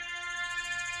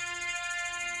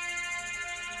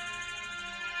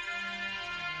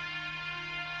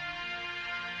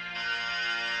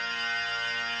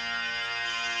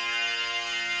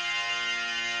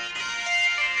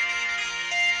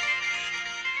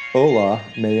Hola,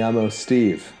 me llamo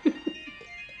Steve.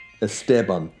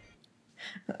 Esteban.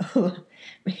 Hola,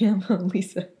 me llamo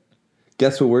Lisa.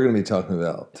 Guess what we're going to be talking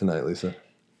about tonight, Lisa?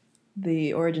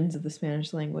 The origins of the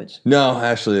Spanish language. No,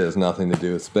 actually it has nothing to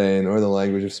do with Spain or the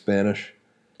language of Spanish.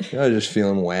 I was just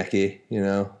feeling wacky, you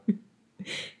know?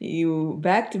 You,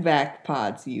 back-to-back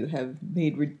pods, you have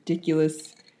made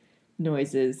ridiculous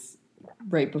noises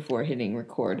right before hitting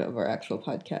record of our actual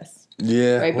podcast.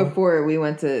 Yeah. Right before we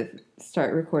went to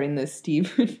start recording this,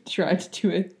 Steve tried to do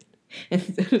it.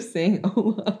 Instead of saying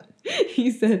hola, he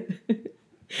said...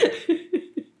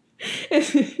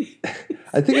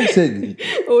 I think I said...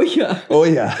 Oh, yeah. Oh,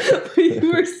 yeah.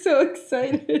 You were so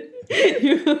excited.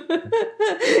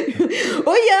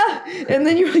 Oh, yeah. And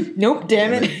then you were like, nope,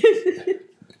 damn it.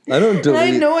 I don't delete... I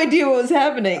had no idea what was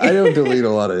happening. I don't delete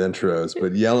a lot of intros,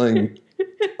 but yelling,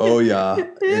 oh, yeah,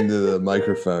 into the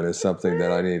microphone is something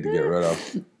that I need to get rid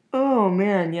of. Oh,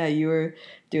 man. Yeah, you were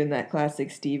doing that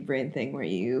classic Steve Brain thing where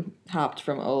you hopped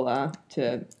from hola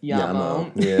to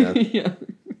llamo. Yeah. Yeah.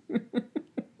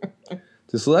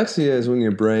 Dyslexia is when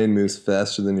your brain moves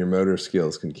faster than your motor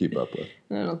skills can keep up with.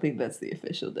 I don't think that's the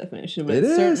official definition, but It it's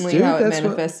is, certainly dude. how it That's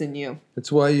manifests in you.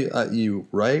 That's why you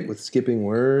write with skipping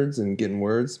words and getting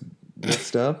words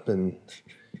mixed up, and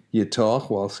you talk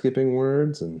while skipping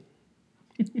words, and,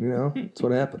 you know, that's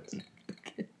what happens.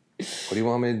 Okay. What do you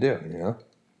want me to do, you know?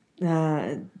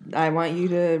 I want you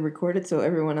to record it so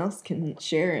everyone else can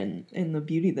share in the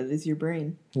beauty that is your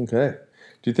brain. Okay.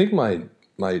 Do you think my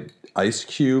ice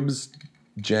cubes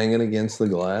janging against the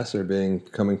glass are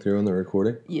coming through in the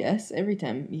recording? Yes, every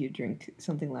time you drink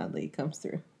something loudly, it comes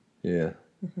through. Yeah.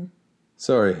 Mm-hmm.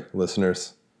 Sorry,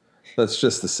 listeners. That's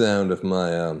just the sound of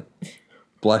my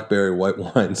blackberry white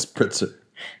wine spritzer.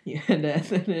 You had to add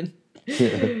that in.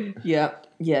 Yeah,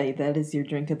 that is your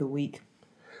drink of the week.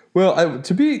 Well, I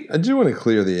do want to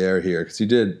clear the air here, because you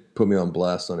did put me on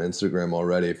blast on Instagram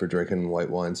already for drinking white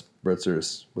wine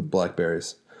spritzers with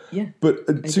blackberries. Yeah, but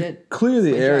to clear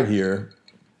the air here,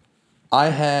 I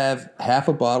have half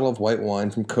a bottle of white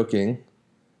wine from cooking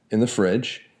in the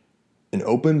fridge, an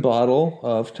open bottle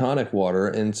of tonic water,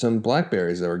 and some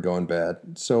blackberries that were going bad.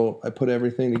 So I put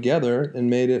everything together and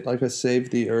made it like a save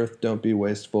the earth, don't be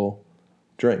wasteful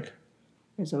drink.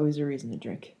 There's always a reason to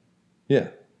drink. Yeah.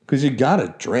 Because you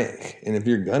gotta drink, and if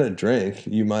you're gonna drink,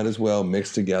 you might as well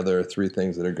mix together 3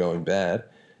 things that are going bad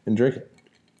and drink it.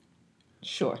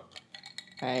 Sure.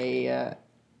 I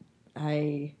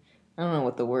don't know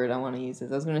what the word I want to use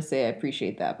is. I was gonna say I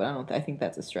appreciate that, but I think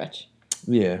that's a stretch.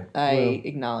 Yeah. I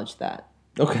acknowledge that.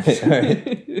 Okay. All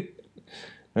right.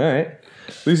 All right.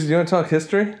 Lisa, do you want to talk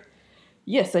history?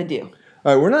 Yes, I do.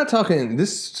 All right. We're not talking.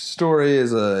 This story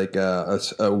is like a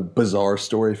bizarre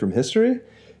story from history.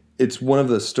 It's one of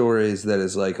the stories that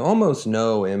is like almost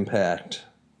no impact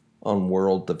on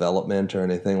world development or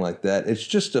anything like that. It's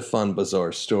just a fun,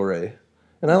 bizarre story.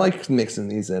 And I like mixing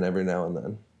these in every now and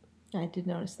then. I did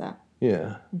notice that.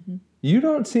 Yeah. Mm-hmm. You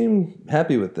don't seem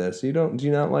happy with this. Do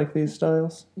you not like these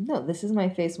styles? No, this is my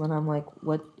face when I'm like,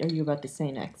 what are you about to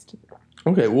say next?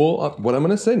 Okay, well, what I'm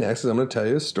going to say next is I'm going to tell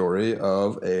you a story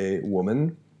of a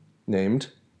woman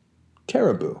named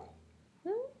Caraboo.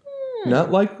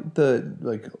 Not like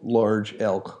the large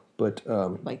elk, but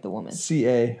like the woman.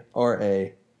 Caraboo.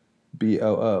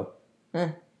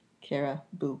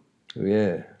 Caraboo.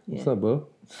 Yeah. What's up, boo?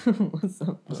 What's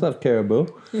up? What's up,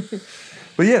 Caraboo?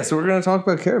 But yeah, so we're going to talk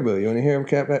about Caraboo. You want to hear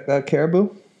about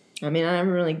Caraboo? I mean, I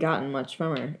haven't really gotten much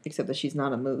from her, except that she's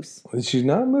not a moose. She's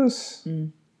not a moose.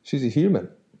 Mm. She's a human.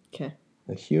 Okay.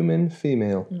 A human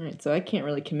female. All right, so I can't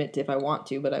really commit to if I want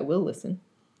to, but I will listen.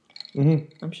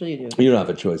 Mm-hmm. I'm sure you do. You don't have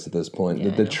a choice at this point. Yeah,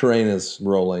 the train is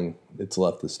rolling. It's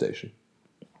left the station.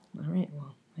 All right,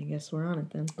 well, I guess we're on it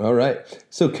then. All right.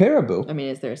 So Caraboo. I mean,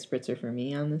 is there a spritzer for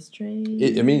me on this train?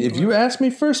 If you asked me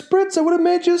for a spritz, I would have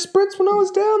made you a spritz when I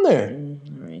was down there.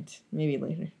 All right. Maybe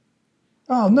later.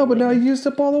 Oh, no, but now you used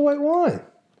up all the white wine.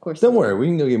 Of course. Don't worry. We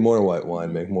can go get more white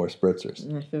wine, make more spritzers.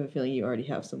 I have a feeling you already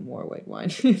have some more white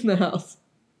wine in the house.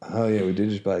 Oh, yeah. We did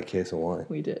just buy a case of wine.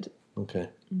 We did. Okay.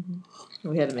 Mm-hmm.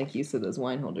 We had to make use of those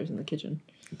wine holders in the kitchen.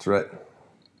 That's right.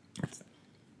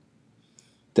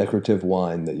 Decorative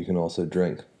wine that you can also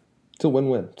drink. It's a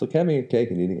win-win. It's like having your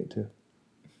cake and eating it, too.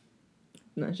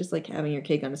 No, it's just like having your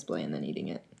cake on display and then eating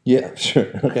it. Yeah, sure.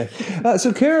 Okay.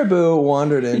 So Caraboo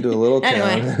wandered into a little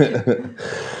town.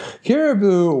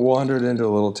 Caraboo wandered into a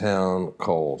little town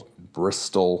called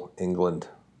Bristol, England.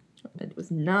 I was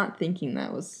not thinking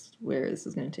that was where this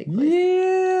was going to take place.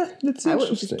 Yeah, that's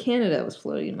interesting. Canada was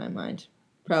floating in my mind.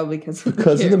 Probably because of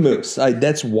the moose.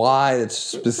 That's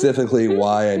specifically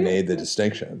why I made the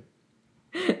distinction.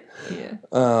 Yeah.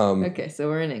 Okay, so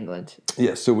we're in England.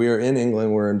 Yeah, so we are in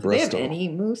England. We're in Do they have Bristol. any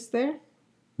moose there?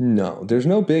 No, there's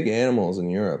no big animals in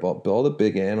Europe. All the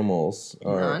big animals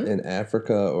are None? in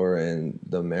Africa or in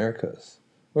the Americas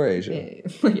or Asia.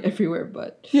 Like everywhere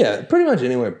but. Yeah, pretty much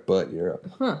anywhere but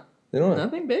Europe. Huh. They don't have.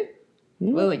 Nothing big?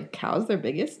 Well, like cows, they're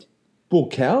biggest. Well,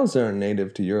 cows aren't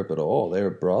native to Europe at all. They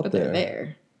were brought But there. they're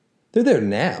there. They're there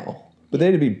now, but they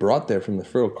had to be brought there from the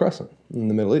Fertile Crescent in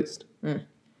the Middle East.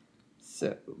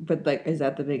 So, but like, is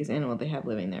that the biggest animal they have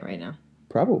living there right now?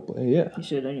 Probably, yeah. You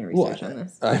should have done your research on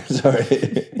this. I'm sorry.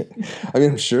 I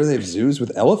mean, I'm sure they have zoos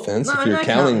with elephants No, if I'm you're not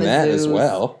counting counting the that as zoos.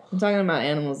 well. I'm talking about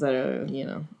animals that are,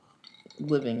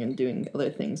 living and doing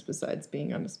other things besides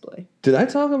being on display. Did I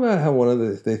talk about how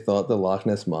they thought the Loch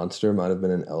Ness Monster might have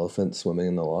been an elephant swimming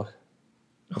in the loch?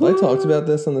 Have I talked about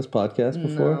this on this podcast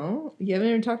before? No, you haven't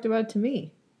even talked about it to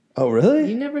me. Oh, really?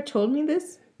 You never told me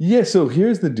this? Yeah, so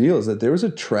here's the deal, is that there was a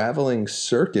traveling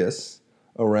circus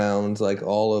around, like,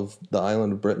 all of the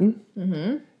island of Britain.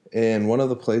 Mm-hmm. And one of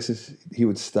the places he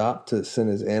would stop to send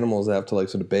his animals out to, like,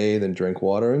 sort of bathe and drink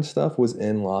water and stuff was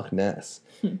in Loch Ness.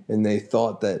 And they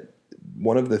thought that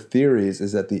one of the theories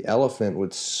is that the elephant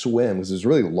would swim, because it was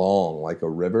really long, like a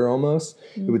river almost.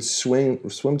 It would swim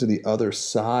to the other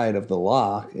side of the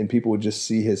loch, and people would just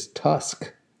see his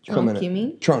tusk coming out. You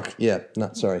mean? Trunk, yeah,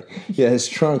 not sorry. Yeah, his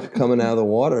trunk coming out of the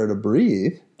water to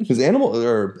breathe. Because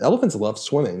elephants love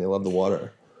swimming. They love the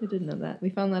water. I didn't know that. We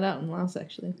found that out in Laos,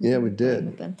 actually. Yeah, we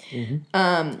did. You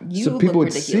So people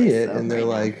would ridiculous, see it, though, and they're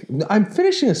right like, "No, I'm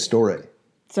finishing a story."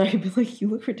 Sorry, but like you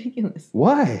look ridiculous.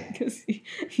 Why? Because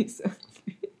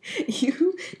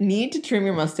you need to trim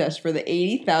your mustache for the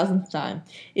 80,000th time.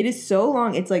 It is so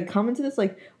long. It's like coming to this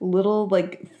like little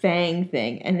like fang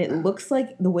thing, and it looks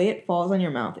like the way it falls on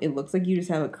your mouth. It looks like you just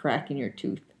have a crack in your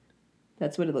tooth.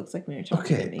 That's what it looks like when you're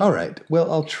talking to Okay, me. all right.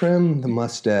 Well, I'll trim the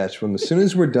mustache from as soon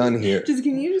as we're done here.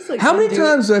 Can you just like How many do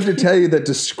times do I have to tell you that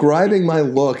describing my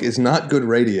look is not good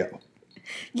radio?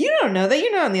 You don't know that.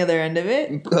 You're not on the other end of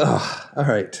it. Ugh, all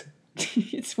right.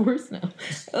 It's worse now.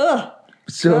 Ugh.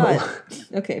 So God.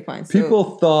 Okay, fine. So,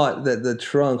 people thought that the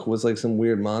trunk was like some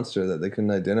weird monster that they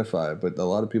couldn't identify, but a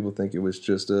lot of people think it was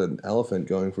just an elephant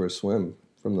going for a swim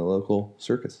from the local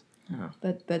circus. Oh,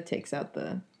 that takes out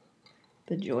the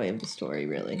joy of the story,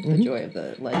 really. The joy of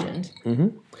the legend.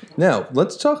 Mm-hmm. Now,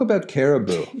 let's talk about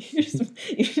Caraboo.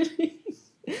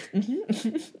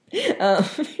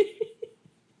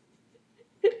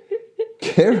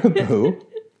 Caraboo?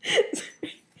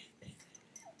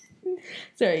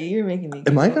 Sorry, you're making me...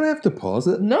 Am I going to have to pause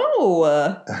it? No!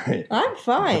 All right. I'm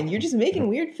fine. You're just making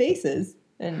weird faces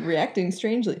and reacting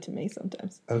strangely to me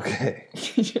sometimes. Okay.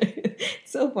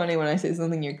 It's so funny when I say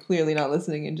something you're clearly not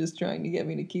listening and just trying to get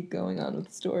me to keep going on with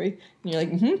the story. And you're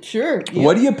like, sure. Yeah.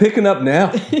 What are you picking up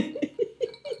now?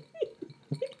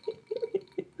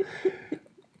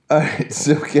 All right,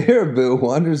 so Caraboo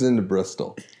wanders into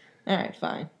Bristol. All right,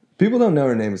 fine. People don't know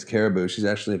her name is Caraboo. She's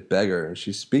actually a beggar, and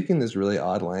she's speaking this really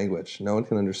odd language. No one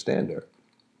can understand her.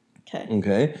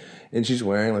 Okay? And she's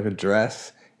wearing like a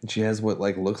dress, and she has what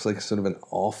like looks like sort of an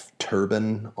off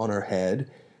turban on her head.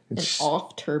 And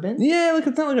off turban? Yeah, like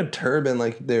it's not like a turban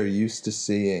like they're used to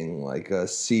seeing, like a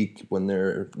Sikh when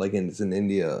they're like in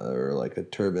India, or like a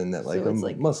turban that like so it's a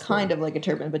like Muslim. Kind of like a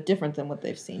turban, but different than what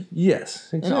they've seen.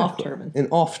 Yes, exactly. An off turban. An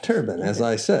off turban, as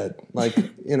I said. Like,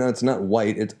 it's not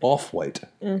white, it's off white.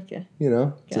 Okay.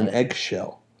 It's an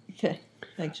eggshell. Okay.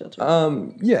 Eggshell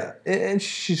turban. Yeah, and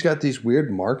she's got these weird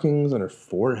markings on her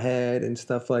forehead and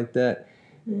stuff like that.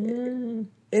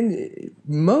 And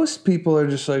most people are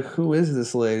just like, who is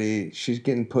this lady? She's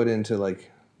getting put into,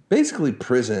 like, basically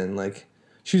prison. Like,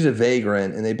 she's a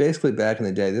vagrant, and they basically, back in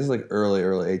the day, this is like early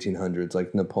 1800s,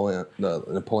 like the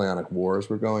Napoleonic Wars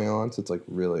were going on, so it's like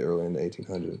really early in the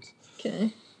 1800s.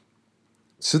 Okay.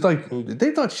 So, like, they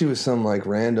thought she was some, like,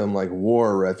 random, like,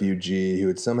 war refugee who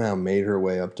had somehow made her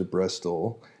way up to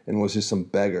Bristol and was just some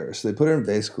beggar. So they put her in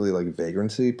basically, like,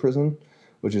 vagrancy prison,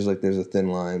 which is, like, there's a thin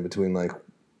line between, like,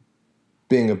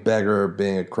 being a beggar,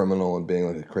 being a criminal, and being,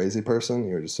 like, a crazy person.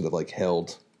 You're just sort of, like,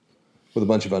 held with a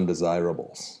bunch of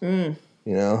undesirables. You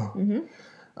know?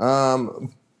 Mm-hmm.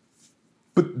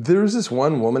 But there's this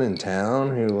one woman in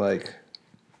town who, like,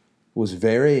 was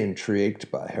very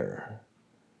intrigued by her.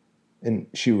 And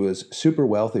she was super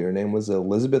wealthy. Her name was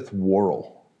Elizabeth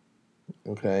Worrell.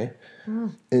 Okay?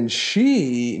 And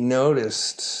she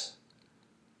noticed,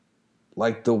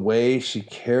 like, the way she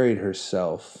carried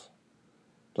herself,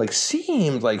 like,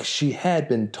 seemed like she had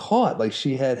been taught, like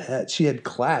she had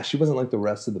class. She wasn't like the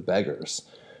rest of the beggars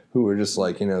who were just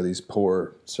like, these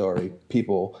poor, sorry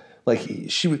people. Like,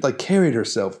 she would, like, carried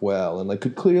herself well and, like,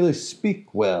 could clearly speak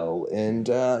well and,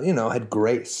 had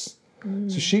grace.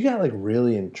 So she got like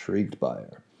really intrigued by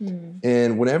her.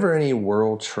 And whenever any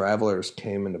world travelers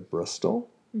came into Bristol,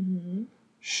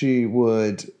 she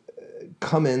would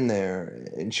come in there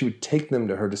and she would take them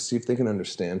to her to see if they can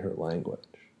understand her language.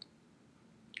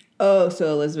 Oh,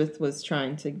 so Elizabeth was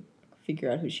trying to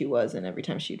figure out who she was, and every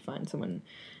time she'd find someone,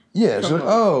 Yeah, she's like,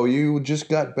 oh, you just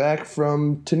got back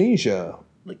from Tunisia.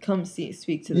 like, come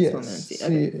speak to this woman and see.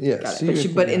 Okay, Yeah, got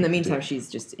it. But in the meantime, she's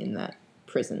just in that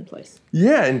prison place.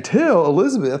 Yeah, until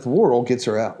Elizabeth Worrell gets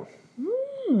her out.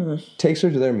 Takes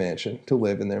her to their mansion to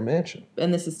live in their mansion.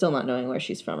 And this is still not knowing where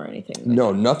she's from or anything.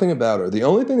 No, nothing about her. The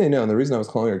only thing they know, and the reason I was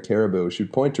calling her Caraboo, is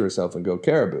she'd point to herself and go,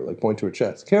 Caraboo, like point to her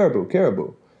chest. Caraboo,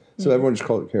 Caraboo. So everyone just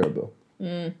called her Caraboo.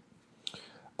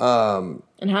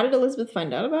 And how did Elizabeth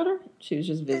find out about her? She was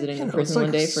just visiting the prison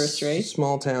one day for a stray?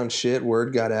 Small town shit.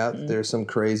 Word got out. There's some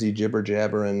crazy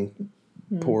jibber-jabbering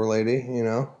poor lady, you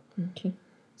know? Okay.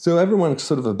 So everyone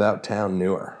sort of about town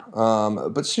knew her.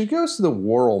 But she goes to the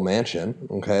Worrell mansion,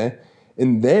 okay?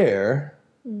 And there,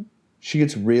 she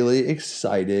gets really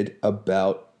excited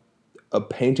about a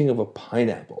painting of a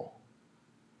pineapple.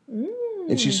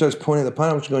 And she starts pointing at the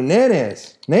pineapple. She's going,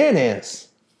 Nanas, Nanas.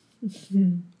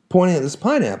 Pointing at this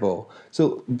pineapple.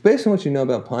 So based on what you know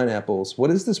about pineapples, what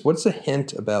is this? What's a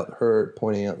hint about her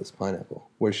pointing out this pineapple?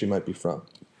 Where she might be from?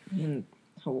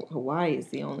 Hawaii is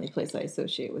the only place I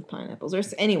associate with pineapples, or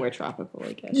anywhere tropical,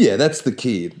 I guess. Yeah, that's the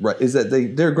key, right? Is that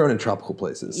they're grown in tropical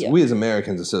places. Yeah. We as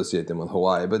Americans associate them with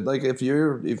Hawaii, but like if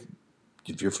you're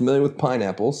familiar with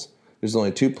pineapples, there's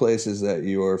only two places that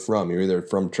you are from. You're either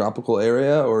from tropical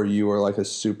area or you are like a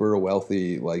super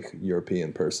wealthy like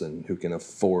European person who can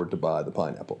afford to buy the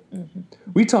pineapple.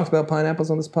 We talked about pineapples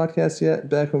on this podcast yet?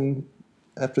 Back when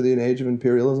after the age of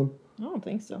imperialism? I don't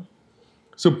think so.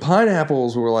 So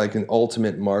pineapples were like an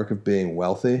ultimate mark of being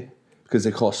wealthy because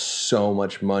they cost so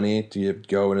much money to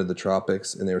go into the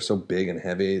tropics, and they were so big and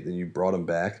heavy that you brought them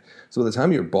back. So by the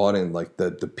time you were bought in, like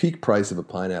the peak price of a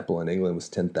pineapple in England was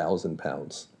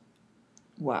 £10,000.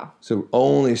 Wow. So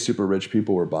only super rich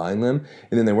people were buying them,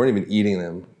 and then they weren't even eating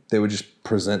them. They would just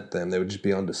present them. They would just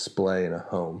be on display in a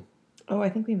home. Oh, I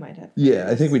think we might have. Yeah,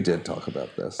 I think we did talk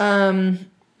about this. And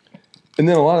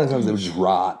then a lot of times they would just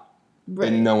rot. Right.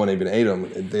 And no one even ate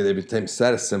them. They became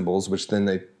status symbols, which then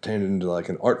they turned into like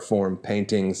an art form,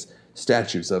 paintings,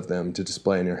 statues of them to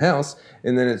display in your house.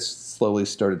 And then it slowly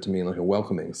started to mean like a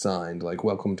welcoming sign, like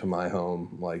welcome to my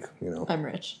home, like, you know. I'm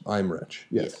rich. I'm rich,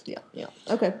 yes. Yeah.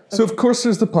 Okay. So, of course,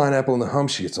 there's the pineapple in the home.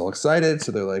 She gets all excited.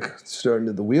 So they're like starting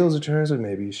to, the wheels are turning. So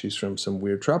maybe she's from some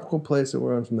weird tropical place that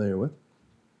we're unfamiliar with.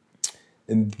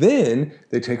 And then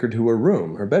they take her to her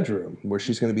room, her bedroom, where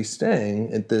she's going to be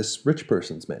staying at this rich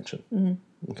person's mansion.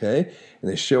 Okay? And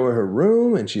they show her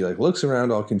room, and she, like, looks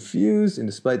around all confused. And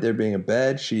despite there being a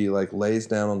bed, she, like, lays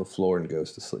down on the floor and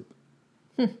goes to sleep.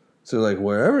 So, like,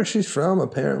 wherever she's from,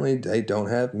 apparently they don't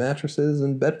have mattresses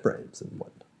and bed frames and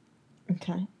whatnot.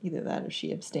 Okay. Either that or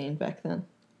she abstained back then.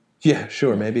 Yeah,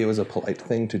 sure. Maybe it was a polite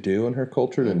thing to do in her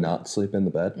culture to not sleep in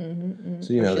the bed.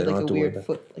 So, you know, they don't have to worry about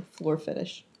it. Like floor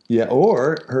fetish. Yeah,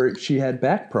 or she had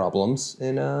back problems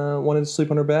and wanted to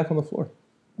sleep on her back on the floor.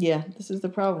 Yeah, this is the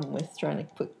problem with trying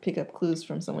to pick up clues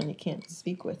from someone you can't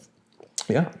speak with.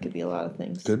 Yeah. It could be a lot of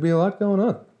things. Could be a lot going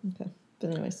on. Okay.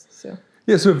 But anyways, so.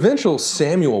 Yeah, so eventually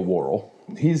Samuel Worrell,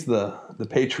 he's the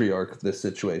patriarch of this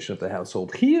situation of the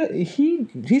household.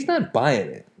 He's not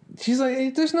buying it. She's like, hey,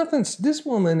 there's nothing. This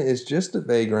woman is just a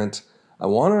vagrant. I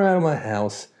want her out of my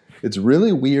house. It's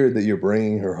really weird that you're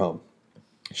bringing her home.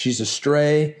 She's a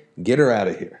stray. Get her out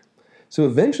of here. So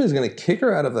eventually he's going to kick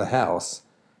her out of the house,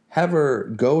 have her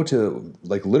go to,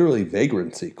 like, literally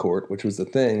vagrancy court, which was the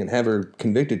thing, and have her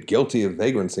convicted guilty of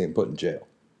vagrancy and put in jail.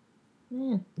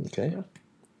 Okay? Yeah.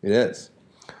 It is.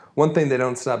 One thing they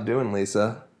don't stop doing,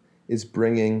 Lisa, is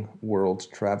bringing world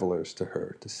travelers to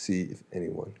her to see if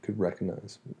anyone could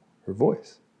recognize her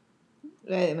voice.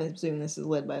 I'm assuming this is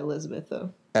led by Elizabeth,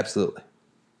 though. Absolutely.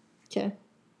 Okay.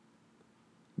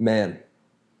 Man.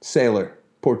 Sailor.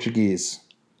 Portuguese.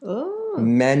 Oh.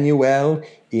 Manuel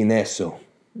Ineso.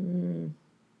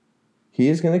 He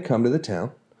is going to come to the town.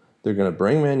 They're going to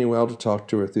bring Manuel to talk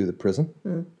to her through the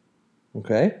prison.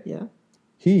 Okay? Yeah.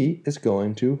 He is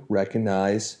going to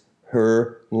recognize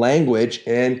her language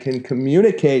and can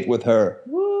communicate with her.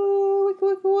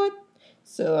 What?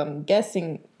 So I'm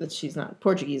guessing that she's not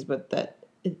Portuguese, but that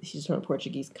she's from a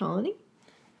Portuguese colony?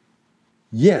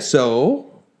 Yeah,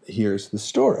 so here's the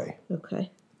story. Okay.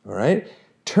 All right?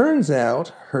 Turns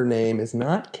out her name is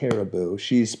not Caraboo.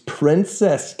 She's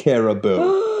Princess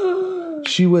Caraboo.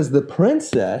 She was the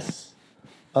princess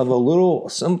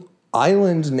of some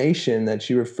island nation that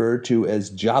she referred to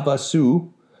as Javasu,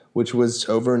 which was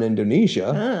over in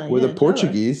Indonesia, where the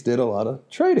Portuguese did a lot of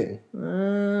trading.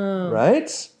 Oh.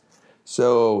 Right?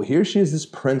 So here she is, this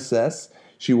princess.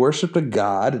 She worshipped a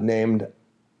god named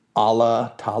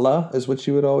Allah Ta'ala, is what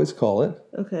she would always call it.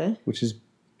 Okay. Which is,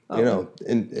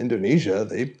 in Indonesia,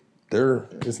 they're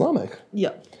Islamic.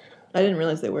 Yeah. I didn't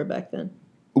realize they were back then.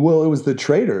 Well, it was the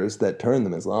traders that turned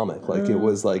them Islamic. Like, it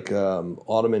was like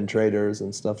Ottoman traders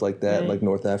and stuff like that, like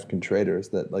North African traders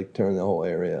that like turned the whole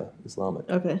area Islamic.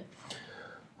 Okay.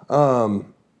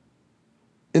 And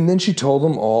then she told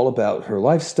them all about her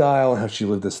lifestyle and how she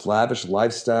lived this lavish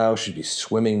lifestyle. She'd be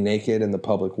swimming naked in the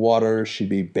public water. She'd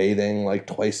be bathing like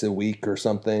twice a week or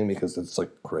something because it's like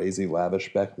crazy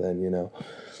lavish back then,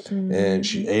 Mm-hmm. And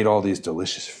she ate all these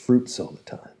delicious fruits all the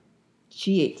time.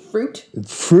 She ate fruit?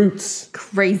 Fruits.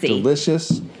 Crazy.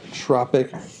 Delicious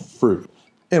tropic fruit.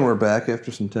 And we're back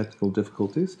after some technical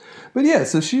difficulties. But yeah,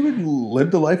 so she would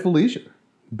live the life of leisure.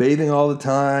 Bathing all the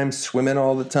time, swimming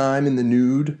all the time in the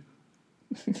nude.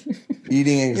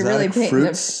 Eating exotic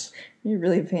fruits. You're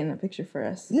really painting a picture for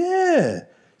us. Yeah.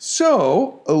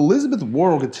 So Elizabeth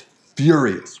Worrell gets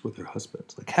furious with her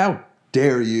husband. Like, how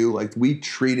dare you? Like, we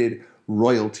treated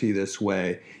royalty this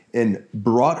way. And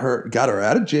got her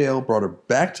out of jail, brought her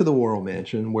back to the Worrell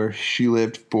Mansion, where she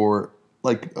lived for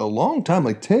like a long time,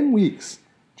 like 10 weeks,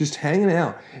 just hanging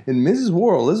out. And Mrs.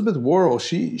 Worrell, Elizabeth Worrell,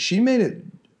 she made it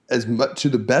as much to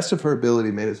the best of her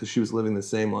ability, made it so she was living the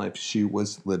same life she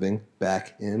was living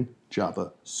back in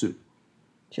Java Soup.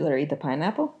 Did you let her eat the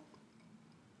pineapple?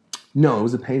 No, it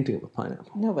was a painting of a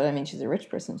pineapple. No, but I mean, she's a rich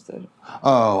person, so.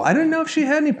 Oh, I didn't know if she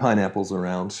had any pineapples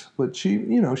around, but she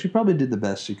probably did the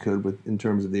best she could in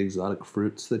terms of the exotic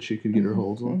fruits that she could get her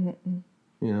holds on.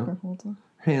 Her holds on.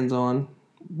 Hands on,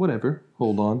 whatever,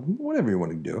 hold on, whatever you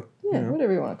want to do. Yeah,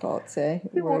 whatever you want to call it. Say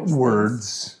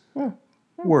words.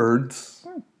 Words.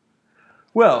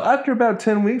 Well, after about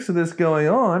 10 weeks of this going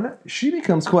on, she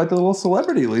becomes quite the little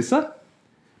celebrity, Lisa.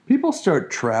 People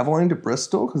start traveling to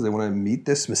Bristol because they want to meet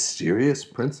this mysterious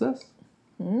princess.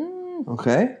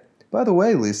 Okay. By the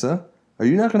way, Lisa, are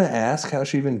you not going to ask how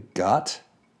she even got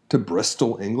to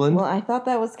Bristol, England? Well, I thought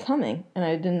that was coming, and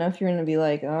I didn't know if you were going to be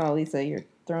like, oh, Lisa, you're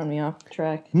throwing me off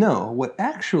track. No, what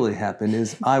actually happened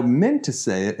is I meant to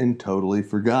say it and totally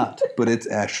forgot, but it's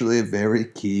actually a very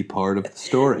key part of the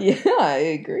story. Yeah, I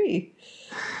agree.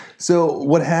 So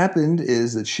what happened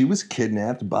is that she was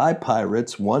kidnapped by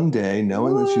pirates one day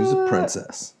knowing that she was a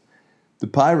princess. The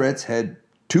pirates head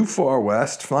too far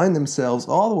west, find themselves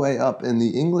all the way up in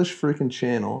the English freaking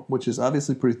Channel, which is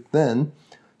obviously pretty thin.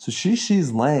 So she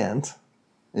sees land,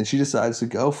 and she decides to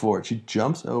go for it. She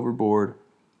jumps overboard,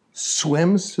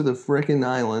 swims to the freaking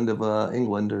island of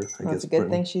England, or I guess It's a good Britain.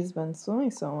 thing she's been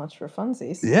swimming so much for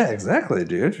funsies. Yeah, exactly,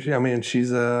 dude.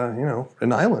 She's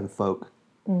an island folk.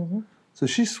 Mm-hmm. So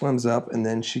she swims up, and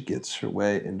then she gets her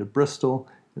way into Bristol,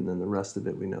 and then the rest of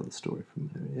it, we know the story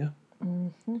from there, yeah?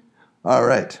 Mm-hmm. All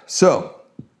right, so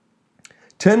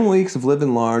 10 weeks of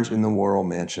living large in the Worrell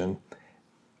Mansion.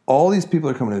 All these people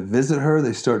are coming to visit her.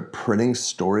 They start printing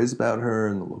stories about her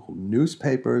in the local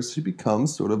newspapers. She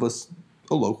becomes sort of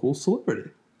a local celebrity,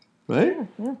 right?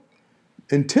 Yeah.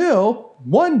 Until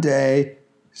one day,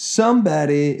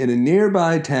 somebody in a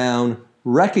nearby town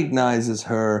recognizes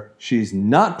her. She's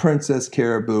not Princess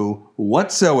Caraboo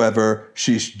whatsoever.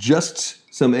 She's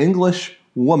just some English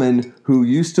woman who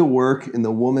used to work in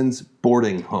the woman's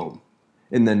boarding home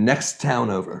in the next town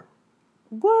over.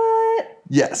 What?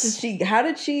 Yes. How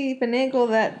did she finagle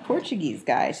that Portuguese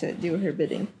guy to do her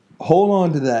bidding? Hold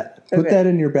on to that. Put that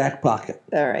in your back pocket.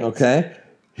 All right. Okay?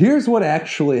 Here's what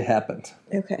actually happened.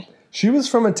 Okay. She was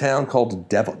from a town called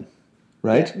Devon,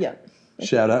 right? Yeah.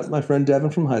 Shout out my friend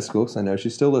Devon from high school, because I know she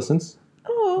still listens.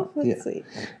 Oh, that's sweet.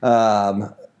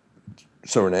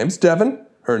 So her name's Devon.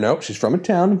 She's from a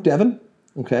town of Devon.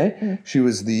 Okay? Mm. She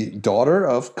was the daughter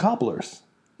of cobblers.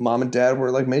 Mom and dad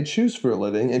were made shoes for a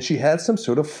living, and she had some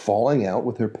sort of falling out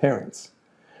with her parents.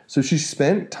 So she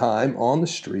spent time on the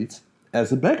streets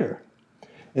as a beggar.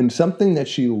 And something that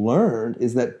she learned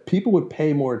is that people would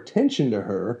pay more attention to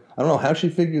her. I don't know how she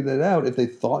figured that out if they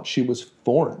thought she was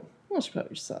foreign. Well, she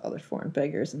probably just saw other foreign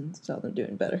beggars and saw them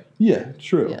doing better. Yeah,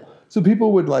 true. Yeah. So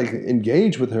people would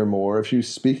engage with her more if she was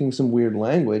speaking some weird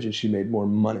language and she made more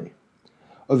money.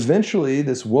 Eventually,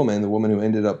 this woman, the woman who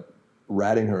ended up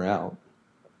ratting her out,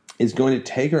 is going to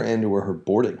take her into her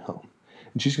boarding home.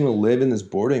 And she's going to live in this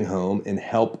boarding home and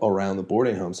help around the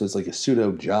boarding home. So it's like a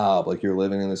pseudo job. Like, you're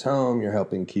living in this home, you're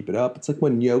helping keep it up. It's like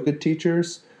when yoga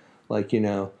teachers,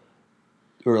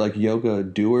 or like yoga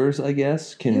doers, I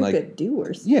guess, can Yoga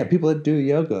doers? Yeah, people that do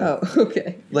yoga. Oh,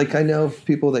 okay. Like I know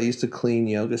people that used to clean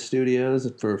yoga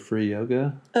studios for free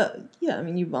yoga. Yeah, I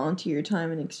mean, you volunteer your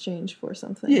time in exchange for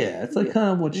something. Yeah, it's like kind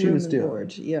of what she was doing.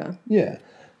 Board, yeah. Yeah.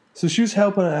 So she was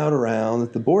helping out around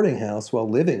at the boarding house while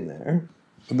living there.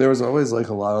 There was always like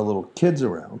a lot of little kids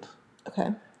around.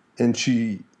 Okay. And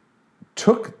she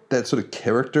took that sort of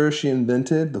character she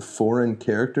invented, the foreign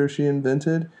character she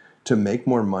invented, to make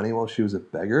more money while she was a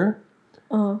beggar.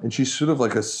 Uh-huh. And she sort of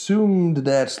like assumed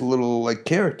that little like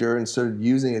character and started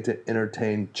using it to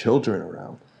entertain children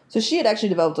around. So she had actually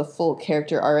developed a full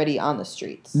character already on the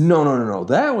streets. No.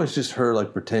 That was just her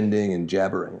like pretending and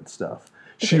jabbering and stuff.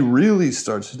 Okay. She really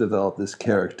starts to develop this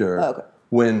character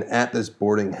when at this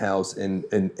boarding house and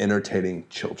entertaining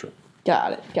children.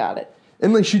 Got it.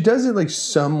 And like she does it like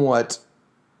somewhat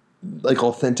like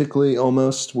authentically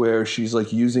almost, where she's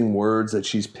like using words that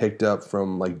she's picked up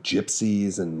from like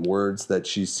gypsies and words that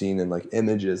she's seen in like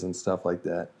images and stuff like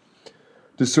that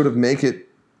to sort of make it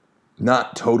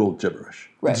not total gibberish.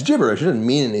 Right. It's gibberish. It doesn't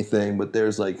mean anything, but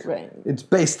there's like it's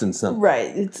based in something.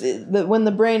 Right. When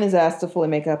the brain is asked to fully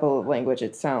make up a language,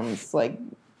 it sounds like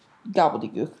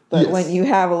gobbledygook. But when you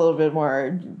have a little bit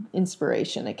more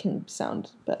inspiration, it can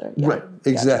sound better. Yeah. Right.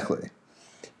 Exactly. Gotcha.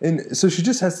 And so she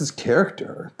just has this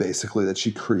character, basically, that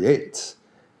she creates.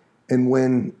 And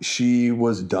when she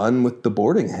was done with the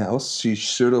boarding house, she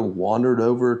sort of wandered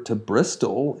over to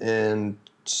Bristol and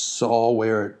saw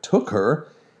where it took her.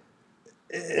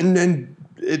 And then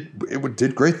it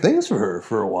did great things for her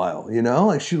for a while, you know?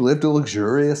 Like, she lived a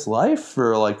luxurious life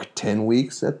for, like, 10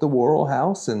 weeks at the Worrell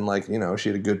House. And, like, you know, she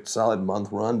had a good solid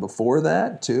month run before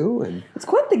that, too. And it's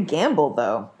quite the gamble,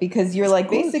 though, because you're, like,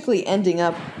 basically ending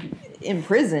up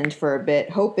imprisoned for a bit,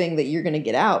 hoping that you're going to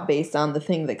get out based on the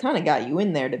thing that kind of got you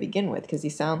in there to begin with, because you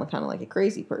sound kind of like a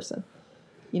crazy person.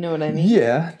 You know what I mean?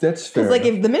 Yeah, that's fair. Because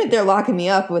like if the minute they're locking me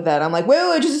up with that, I'm like,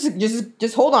 wait,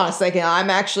 just hold on a second. I'm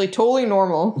actually totally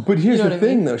normal. But here's the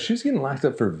thing, though. She's getting locked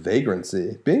up for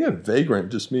vagrancy. Being a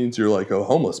vagrant just means you're like a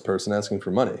homeless person asking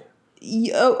for money.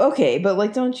 Okay, but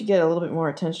like, don't you get a little bit more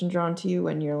attention drawn to you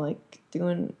when you're like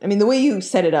doing? I mean, the way you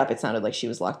set it up, it sounded like she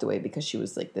was locked away because she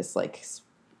was like this like,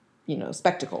 you know,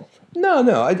 spectacle.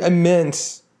 No, I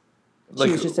meant like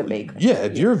she was just a vagrant. Yeah,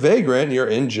 if you're a vagrant, you're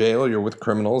in jail, you're with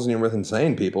criminals, and you're with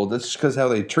insane people. That's because how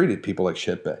they treated people like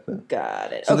shit back then.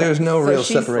 Got it. So there's no real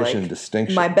separation and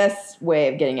distinction. My best way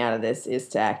of getting out of this is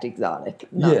to act exotic,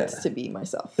 not to be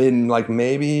myself. And like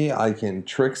maybe I can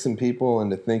trick some people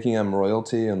into thinking I'm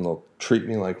royalty, and they'll treat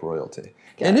me like royalty.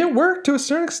 And it worked to a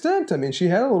certain extent. I mean, she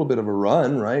had a little bit of a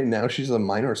run, right? Now she's a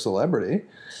minor celebrity.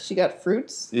 She got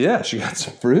fruits. Yeah, she got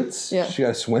some fruits. Yeah. She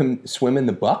got to swim in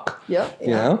the buck. Yep. You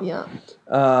know? Yeah.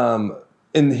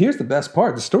 And here's the best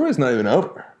part. The story's not even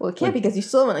over. Well, it can't because you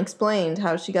still haven't explained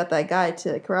how she got that guy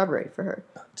to corroborate for her.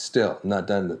 Still, not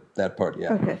done that part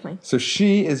yet. Okay, fine. So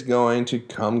she is going to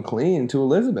come clean to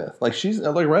Elizabeth. Like she's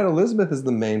like, right, Elizabeth is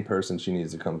the main person she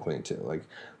needs to come clean to. Like,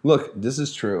 look, this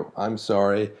is true. I'm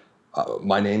sorry.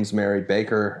 My name's Mary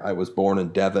Baker. I was born in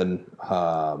Devon.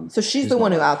 So she's the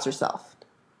one who outs herself.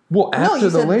 Well, after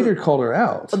the lady called her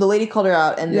out. Oh, the lady called her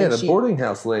out, and then the boarding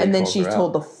house lady. And then she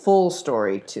told the full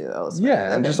story to Elizabeth.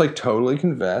 Yeah, and just like totally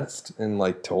confessed and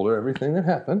like told her everything that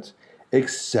happened,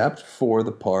 except for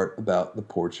the part about the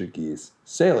Portuguese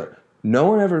sailor. No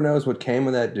one ever knows what came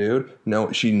of that dude.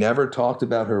 No, she never talked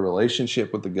about her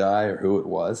relationship with the guy or who it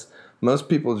was. Most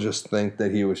people just think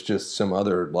that he was just some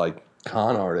other like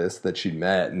con artist that she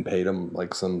met and paid him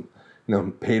like some,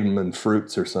 paid him in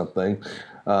fruits or something.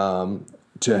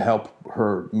 To help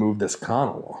her move this con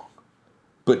along.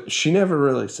 But she never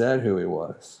really said who he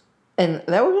was. And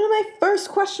that would be my first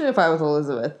question if I was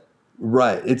Elizabeth.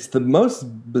 Right. It's the most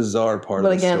bizarre part of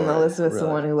the story. But again, Elizabeth's the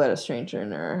one who let a stranger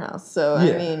into her house. So,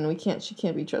 I mean, she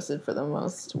can't be trusted for the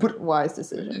most wise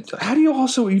decisions. How do you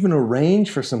also even arrange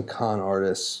for some con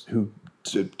artists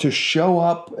to show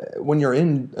up when you're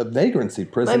in a vagrancy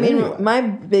prison? I mean, anyway? My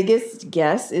biggest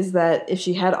guess is that if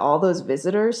she had all those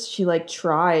visitors, she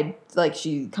tried,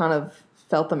 she kind of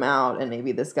felt them out, and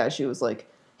maybe this guy, she was like,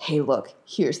 hey, look,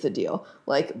 here's the deal.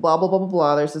 Like, blah, blah, blah, blah,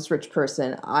 blah, there's this rich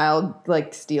person. I'll,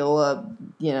 steal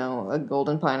a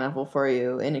golden pineapple for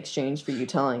you in exchange for you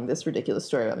telling this ridiculous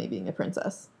story about me being a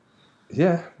princess.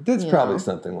 Yeah, that's probably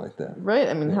something like that. Right?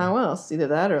 I mean, how else? Either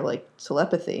that or,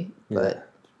 telepathy. But...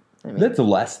 I mean, that's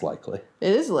less likely.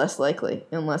 It is less likely,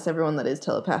 unless everyone that is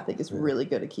telepathic is really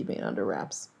good at keeping it under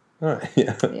wraps. All right,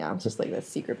 yeah. Yeah, it's just like that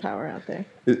secret power out there.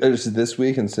 This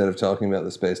week, instead of talking about the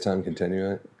space-time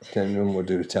continuum, we'll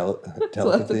do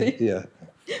telepathy. Yeah.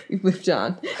 We've moved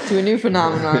on to a new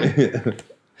phenomenon.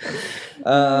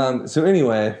 So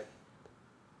anyway,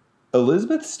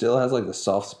 Elizabeth still has like the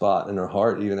soft spot in her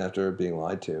heart even after being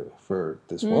lied to for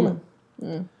this woman.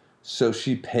 So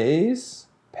she pays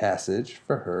passage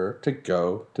for her to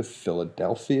go to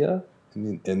Philadelphia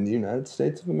in the United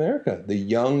States of America, the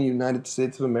young United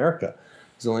States of America.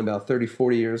 She's only about 30,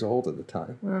 40 years old at the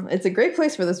time. Well, it's a great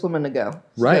place for this woman to go.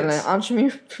 She's Right. got an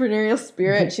entrepreneurial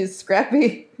spirit. She's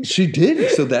scrappy. She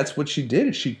did. So that's what she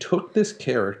did. She took this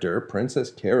character, Princess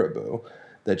Caraboo,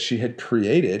 that she had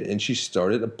created, and she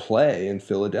started a play in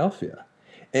Philadelphia.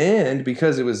 And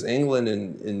because it was England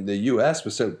and the U.S.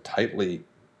 was so tight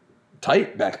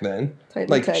back then,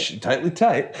 tightly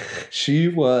tight. She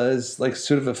was like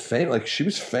sort of she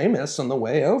was famous on the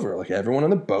way over. Like everyone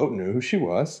on the boat knew who she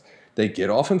was. They get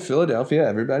off in Philadelphia.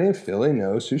 Everybody in Philly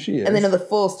knows who she is. And they know the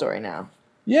full story now.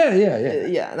 Yeah.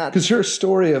 Yeah. Because her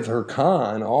story of her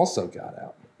con also got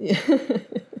out. Yeah.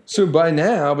 So by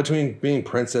now, between being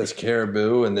Princess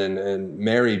Caraboo and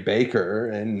Mary Baker,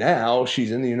 and now she's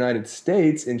in the United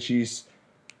States and she's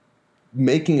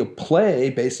making a play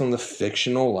based on the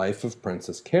fictional life of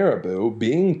Princess Caraboo,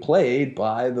 being played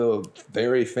by the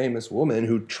very famous woman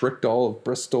who tricked all of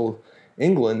Bristol,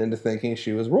 England into thinking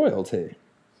she was royalty.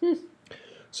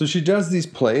 So she does these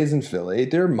plays in Philly.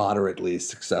 They're moderately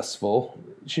successful.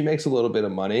 She makes a little bit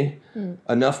of money,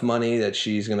 enough money that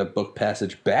she's going to book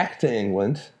passage back to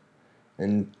England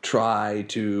and try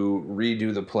to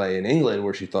redo the play in England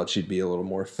where she thought she'd be a little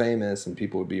more famous and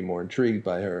people would be more intrigued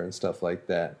by her and stuff like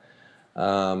that.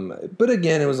 But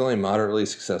again, it was only moderately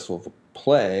successful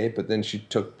play. But then she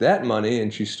took that money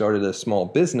and she started a small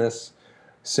business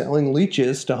selling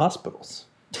leeches to hospitals.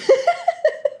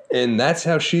 And that's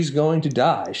how she's going to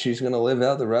die. She's going to live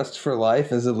out the rest of her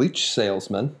life as a leech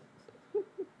salesman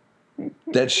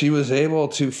that she was able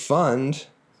to fund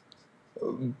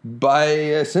by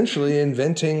essentially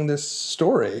inventing this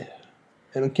story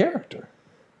and a character.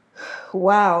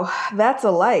 Wow, that's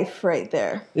a life right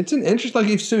there. It's an interesting,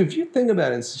 if you think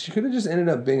about it, she could have just ended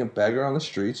up being a beggar on the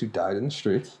streets who died in the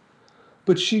streets.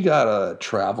 But she got to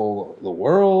travel the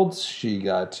world. She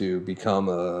got to become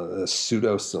a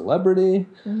pseudo-celebrity.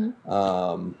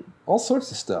 All sorts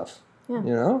of stuff. Yeah.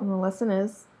 You know? And the lesson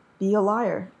is, be a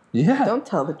liar. Yeah. Don't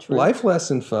tell the truth. Life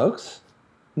lesson, folks.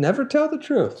 Never tell the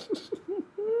truth.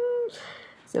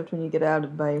 Except when you get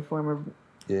outed by your former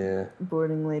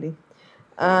boarding lady.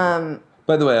 By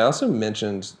the way, I also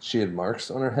mentioned she had marks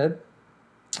on her head.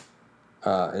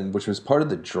 And which was part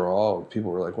of the draw. People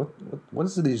were like, what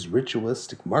is these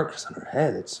ritualistic marks on her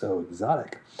head? It's so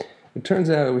exotic. It turns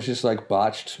out it was just like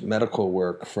botched medical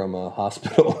work from a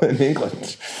hospital in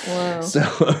England. Wow. So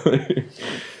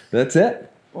that's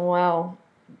it. Wow.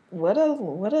 What a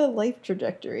life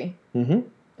trajectory. Mm-hmm.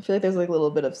 I feel like there's like a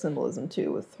little bit of symbolism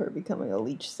too with her becoming a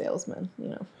leech salesman, you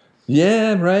know.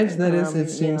 Yeah, right. It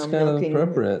seems kind of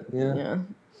appropriate. Yeah.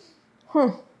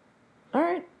 Huh. All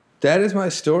right. That is my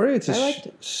story. It's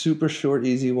a super short,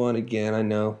 easy one. Again, I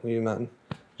know you're not.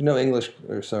 No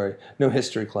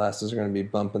history classes are going to be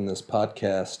bumping this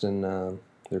podcast in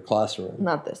their classroom.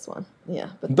 Not this one.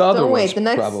 Yeah, but the other don't wait. The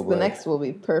probably. next will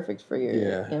be perfect for you.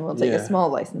 Yeah, and we'll take a small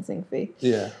licensing fee.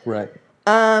 Yeah, right.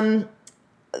 I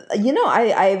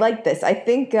like this. I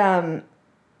think I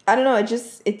don't know.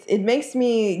 It makes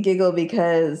me giggle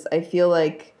because I feel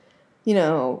like,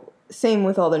 same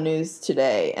with all the news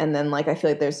today. And then I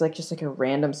feel like there's just a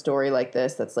random story like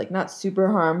this that's not super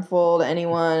harmful to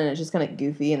anyone. And it's just kind of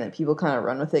goofy. And then people kind of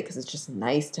run with it because it's just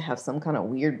nice to have some kind of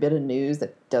weird bit of news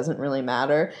that doesn't really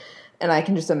matter. And I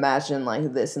can just imagine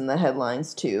this in the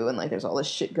headlines too. And there's all this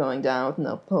shit going down with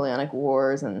Napoleonic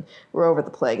Wars. And we're over the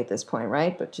plague at this point,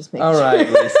 right? But just make all right,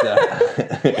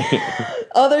 Lisa.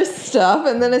 Other stuff.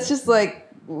 And then it's just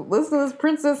listen to this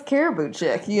Princess Caraboo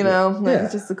chick, Yeah.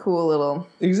 It's just a cool little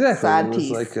side piece.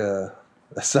 It was like a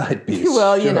side piece.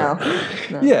 Well, sure. No,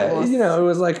 it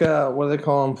was like what do they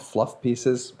call them? Fluff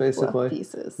pieces, basically. Fluff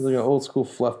pieces. It was like an old school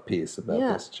fluff piece about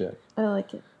this chick. I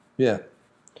like it. Yeah.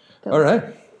 All right.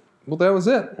 Well, that was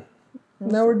it.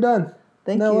 Now we're done.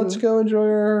 Thank you. Now let's go enjoy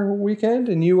our weekend,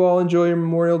 and you all enjoy your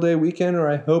Memorial Day weekend, or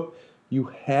I hope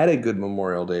you had a good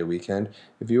Memorial Day weekend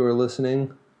if you are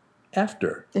listening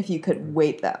after. If you could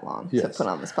wait that long to put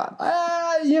on this podcast.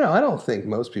 I don't think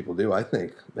most people do. I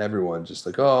think everyone just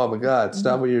oh my God,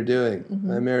 stop what you're doing.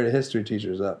 I married a history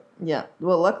teacher's up. Yeah.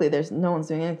 Well, luckily no one's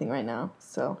doing anything right now,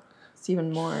 so it's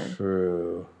even more.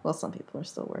 True. Well, some people are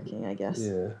still working, I guess.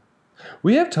 Yeah.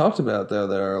 We have talked about, though,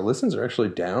 that our listens are actually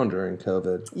down during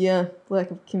COVID. Yeah,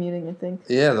 lack of commuting, I think.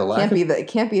 Yeah, it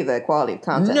can't be the quality of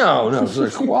content. No, so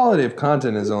the quality of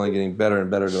content is only getting better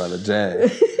and better by the day.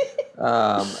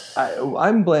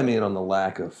 I'm blaming it on the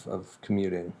lack of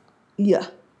commuting. Yeah.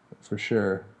 for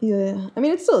sure. Yeah. I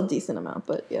mean, it's still a decent amount,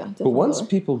 but yeah. Definitely But once lower.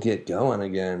 people get going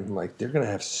again, like they're gonna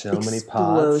have so many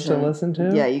pods to listen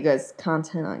to. Yeah, you guys,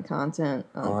 content on content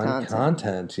on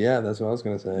content. Yeah, that's what I was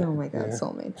gonna say. Oh my God, yeah.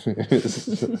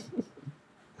 soulmates.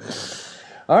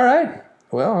 All right.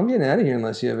 Well, I'm getting out of here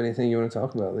unless you have anything you want to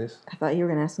talk about, Lise. I thought you were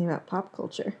going to ask me about pop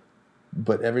culture.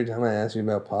 But every time I ask you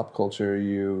about pop culture,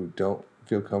 you don't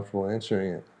feel comfortable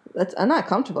answering it. I'm not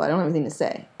comfortable. I don't have anything to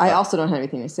say. I also don't have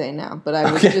anything to say now, but I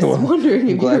was just wondering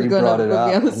if you were going to put me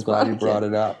on the spot. I'm glad you brought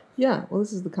it up. Yeah, well,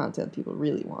 this is the content people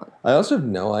really want. I also have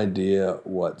no idea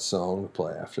what song to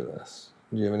play after this.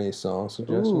 Do you have any song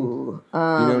suggestions? Ooh, do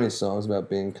you know any songs about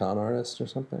being con artists or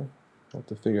something? I'll have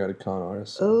to figure out a con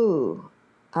artist song. Ooh,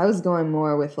 I was going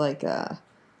more with like a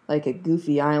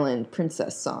Goofy Island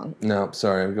princess song. No,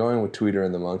 sorry. I'm going with Tweeter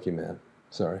and the Monkey Man.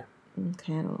 Sorry.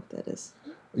 Okay, I don't know what that is.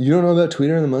 You don't know about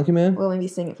Tweeter and the Monkey Man? Well, maybe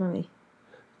sing it for me.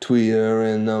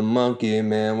 Tweeter and the Monkey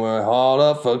Man were hauled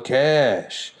up for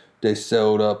cash. They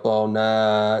sewed up all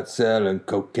night selling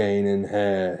cocaine and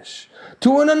hash.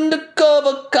 To an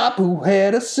undercover cop who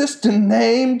had a sister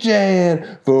named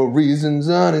Jan. For reasons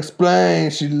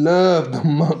unexplained, she loved the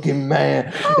Monkey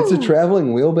Man. Oh. It's the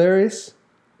Traveling Wheelberries.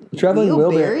 The Traveling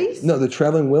Wheelberries? No, the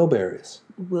Traveling Wheelberries.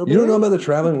 Wheelberries? You don't know about the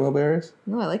Traveling Wheelberries?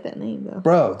 No, I like that name though.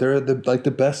 Bro, they're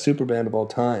the best super band of all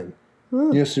time. You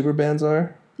know what super bands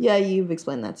are? Yeah, you've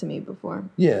explained that to me before.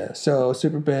 Yeah, so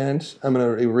super band, I'm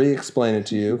going to re-explain it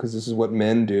to you because this is what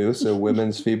men do so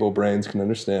women's feeble brains can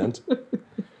understand.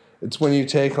 It's when you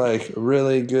take like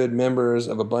really good members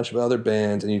of a bunch of other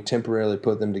bands and you temporarily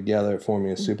put them together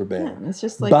forming a super band. Yeah, it's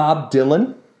just like Bob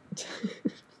Dylan,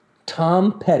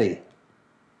 Tom Petty,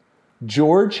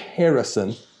 George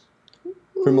Harrison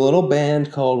from a little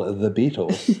band called The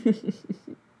Beatles.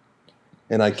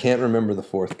 And I can't remember the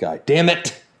fourth guy. Damn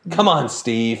it! Come on,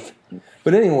 Steve.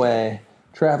 But anyway,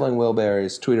 Traveling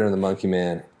Wheelberries, Tweeter and the Monkey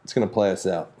Man. It's going to play us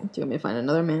out. Do you want me to find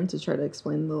another man to try to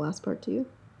explain the last part to you?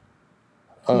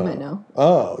 You might know.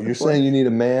 Oh, you're saying you need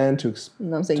a man to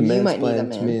No, I'm saying you might need a man.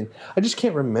 To me. I just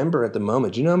can't remember at the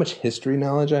moment. Do you know how much history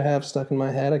knowledge I have stuck in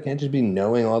my head? I can't just be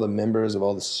knowing all the members of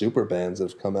all the super bands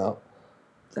that have come out.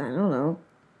 I don't know.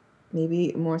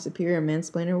 Maybe a more superior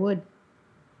mansplainer would.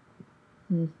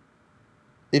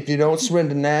 If you don't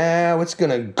surrender now, it's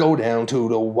going to go down to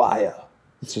the wire.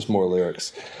 It's just more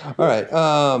lyrics. All right.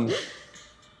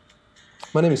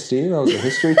 My name is Steve. I was a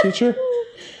history teacher.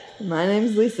 My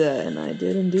name's Lisa, and I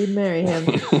did indeed marry him.